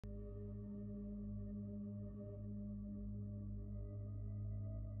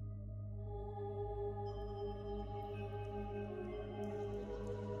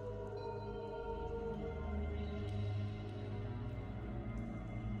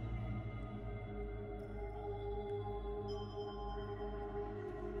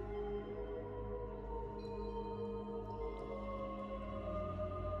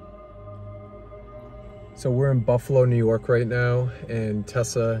So we're in Buffalo, New York right now, and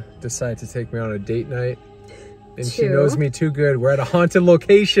Tessa decided to take me on a date night. And she knows me too good. We're at a haunted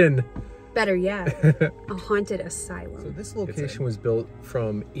location. Better yet, a haunted asylum. So this location was built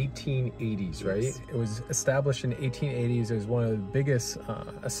from 1880s, right? Yes. It was established in 1880s. It was one of the biggest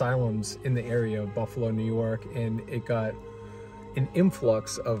asylums in the area of Buffalo, New York, and it got an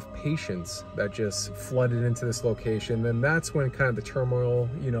influx of patients that just flooded into this location. Then that's when kind of the turmoil,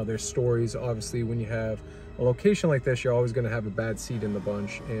 you know, there's stories. Obviously, when you have a location like this, you're always going to have a bad seed in the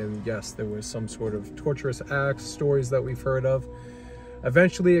bunch. And yes, there was some sort of torturous acts, stories that we've heard of.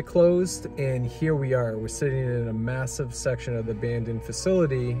 Eventually it closed, and here we are. We're sitting in a massive section of the abandoned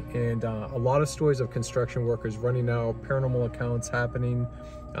facility, and a lot of stories of construction workers running out, paranormal accounts happening,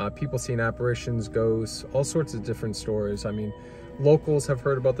 people seeing apparitions, ghosts, all sorts of different stories. I mean, locals have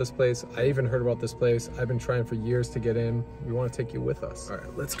heard about this place. I even heard about this place. I've been trying for years to get in. We want to take you with us. All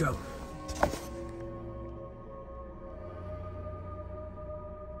right, let's go.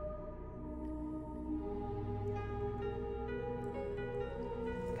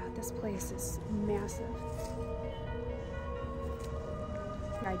 This place is massive.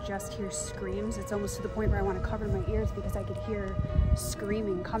 I just hear screams. It's almost to the point where I want to cover my ears because I could hear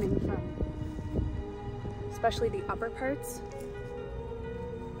screaming coming from, especially the upper parts.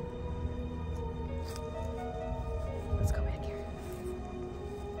 Let's go back here.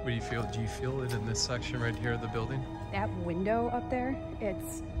 What do you feel? Do you feel it in this section right here of the building? That window up there,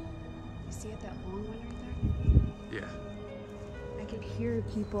 it's, you see it, that long one right there? Yeah. I could hear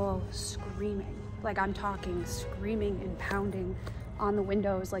people screaming, like I'm talking, screaming and pounding on the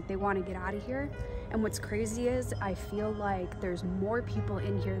windows like they want to get out of here. And what's crazy is I feel like there's more people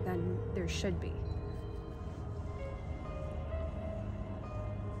in here than there should be.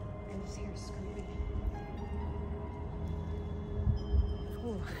 I just hear screaming.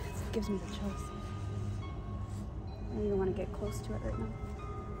 Oh, it gives me the chills. I don't even want to get close to it right now.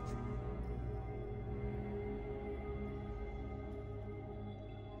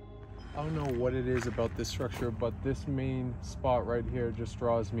 I don't know what it is about this structure, but this main spot right here just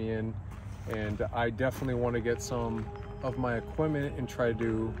draws me in, and I definitely want to get some of my equipment and try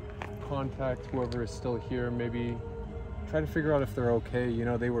to contact whoever is still here, maybe try to figure out if they're okay. You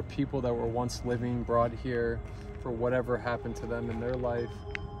know, they were people that were once living, brought here for whatever happened to them in their life.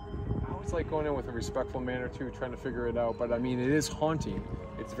 I always like going in with a respectful manner too, trying to figure it out, but I mean, it is haunting.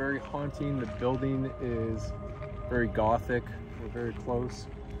 It's very haunting. The building is very gothic. We're very close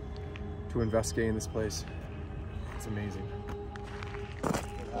to investigating this place. It's amazing.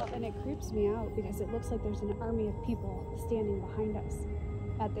 Well, and it creeps me out because it looks like there's an army of people standing behind us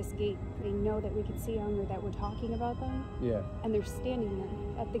at this gate. They know that we can see them or that we're talking about them. Yeah. And they're standing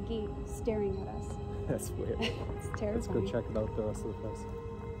there at the gate staring at us. That's weird. It's terrifying. Let's go check it out the rest of the place.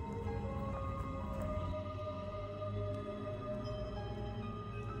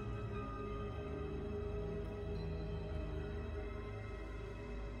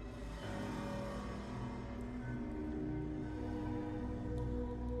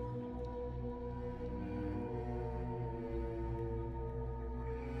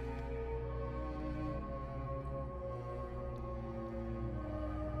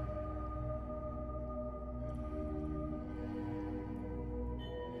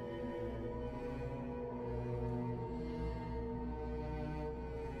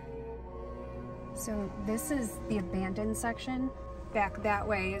 So this is the abandoned section. Back that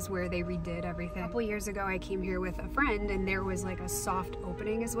way is where they redid everything. A couple years ago, I came here with a friend and there was like a soft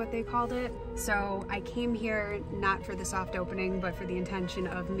opening is what they called it. So I came here not for the soft opening, but for the intention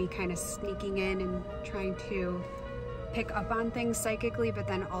of me kind of sneaking in and trying to pick up on things psychically, but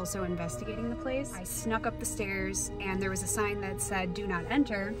then also investigating the place. I snuck up the stairs and there was a sign that said, "Do not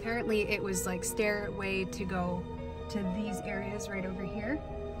enter." Apparently it was like stairway to go to these areas right over here.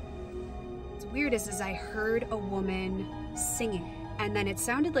 What's weird is I heard a woman singing and then it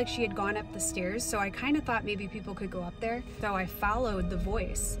sounded like she had gone up the stairs, so I kind of thought maybe people could go up there. So I followed the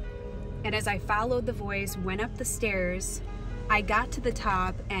voice, and as I followed the voice, went up the stairs, I got to the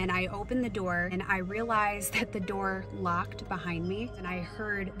top and I opened the door and I realized that the door locked behind me and I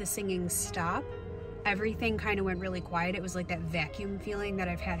heard the singing stop. Everything kind of went really quiet. It was like that vacuum feeling that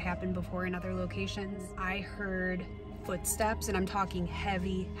I've had happen before in other locations. I heard footsteps, and I'm talking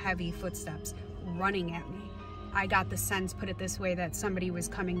heavy, heavy footsteps running at me. I got the sense, put it this way, that somebody was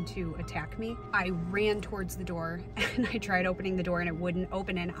coming to attack me. I ran towards the door and I tried opening the door and it wouldn't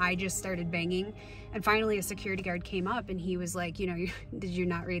open, and I just started banging. And finally a security guard came up and he was like, you know, did you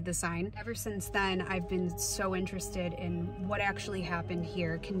not read the sign? Ever since then, I've been so interested in what actually happened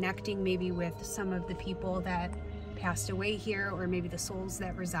here, connecting maybe with some of the people that passed away here, or maybe the souls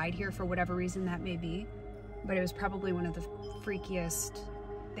that reside here for whatever reason that may be. but it was probably one of the freakiest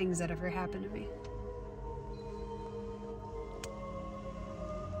things that ever happened to me.